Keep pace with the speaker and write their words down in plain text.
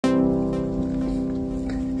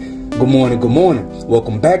Good morning.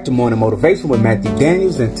 Welcome back to Morning Motivation with Matthew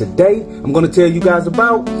Daniels, and today I'm going to tell you guys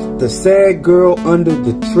about the sad girl under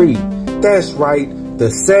the tree. That's right, the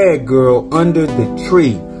sad girl under the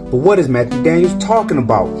tree. But what is Matthew Daniels talking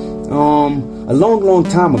about? A long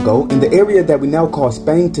time ago, in the area that we now call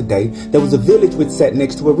Spain today, there was a village which sat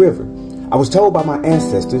next to a river. I was told by my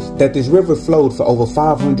ancestors that this river flowed for over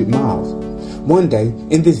 500 miles. One day,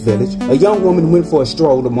 in this village, a young woman went for a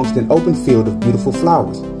stroll amongst an open field of beautiful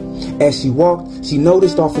flowers. As she walked, she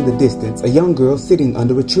noticed off in the distance a young girl sitting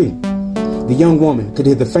under a tree. The young woman could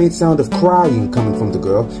hear the faint sound of crying coming from the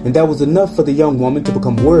girl, and that was enough for the young woman to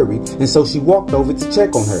become worried, and so she walked over to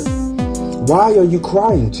check on her. "Why are you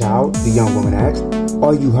crying, child?" the young woman asked.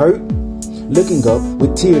 "Are you hurt?" Looking up,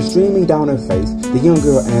 with tears streaming down her face, the young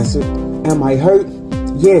girl answered, "Am I hurt?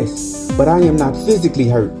 Yes, but I am not physically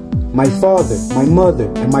hurt. My father, my mother,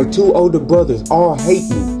 and my two older brothers all hate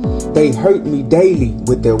me. They hurt me daily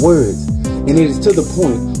with their words, and it is to the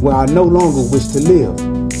point where I no longer wish to live."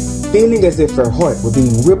 Feeling as if her heart were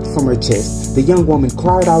being ripped from her chest, the young woman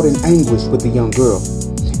cried out in anguish with the young girl.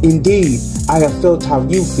 "Indeed, I have felt how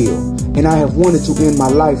you feel, and I have wanted to end my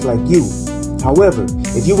life like you. However,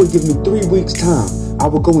 if you would give me 3 weeks' time, I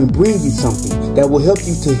will go and bring you something that will help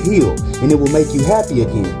you to heal, and it will make you happy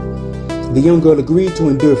again." The young girl agreed to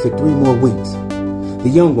endure for 3 more weeks. The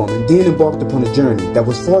young woman then embarked upon a journey that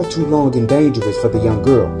was far too long and dangerous for the young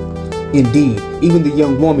girl. Indeed, even the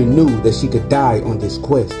young woman knew that she could die on this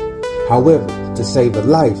quest. However, to save her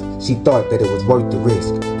life, she thought that it was worth the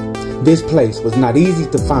risk. This place was not easy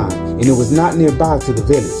to find, and it was not nearby to the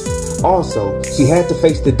village. Also, she had to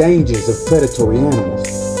face the dangers of predatory animals.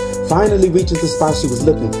 Finally reaching the spot she was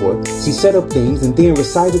looking for, she set up things and then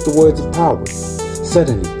recited the words of power.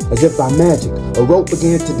 Suddenly, as if by magic, a rope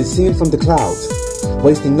began to descend from the clouds.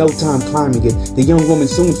 Wasting no time climbing it, the young woman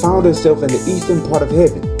soon found herself in the eastern part of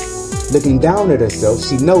heaven. Looking down at herself,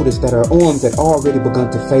 she noticed that her arms had already begun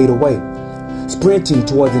to fade away. Sprinting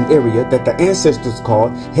towards an area that the ancestors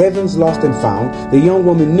called Heaven's Lost and Found, the young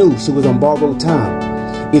woman knew she was on borrowed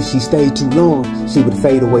time. If she stayed too long, she would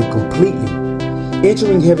fade away completely.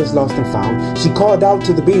 Entering Heaven's Lost and Found, she called out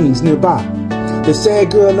to the beings nearby. "The sad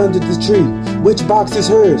girl under the tree, which box is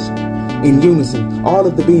hers?" In unison, all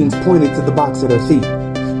of the beings pointed to the box at her feet.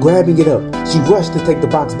 Grabbing it up, she rushed to take the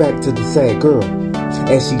box back to the sad girl.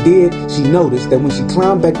 As she did, she noticed that when she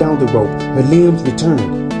climbed back down the rope, her limbs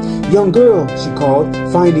returned. "Young girl," she called,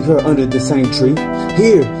 finding her under the same tree.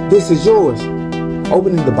 "Here, this is yours."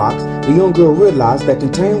 Opening the box, the young girl realized that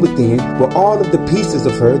contained within were all of the pieces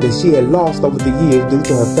of her that she had lost over the years due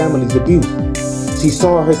to her family's abuse. She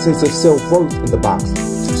saw her sense of self-worth in the box.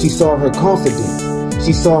 She saw her confidence.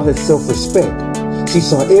 She saw her self-respect. She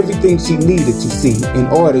saw everything she needed to see in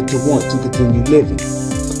order to want to continue living.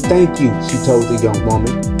 "Thank you," she told the young woman.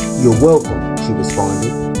 "You're welcome," she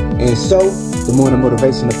responded. And so, the morning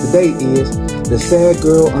motivation of today is the sad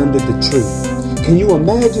girl under the tree. Can you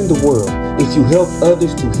imagine the world if you helped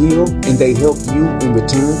others to heal and they helped you in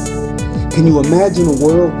return? Can you imagine a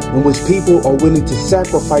world in which people are willing to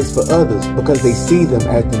sacrifice for others because they see them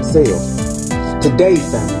as themselves? Today,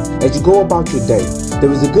 family, as you go about your day,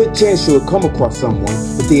 there is a good chance you'll come across someone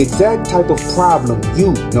with the exact type of problem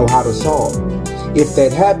you know how to solve. If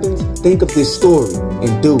that happens, think of this story and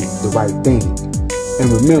do the right thing. And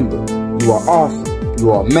remember, you are awesome, you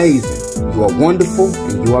are amazing, you are wonderful,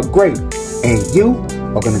 and you are great. And you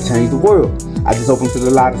are going to change the world. I just hope I'm still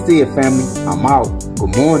alive to see it, family. I'm out.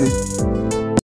 Good morning.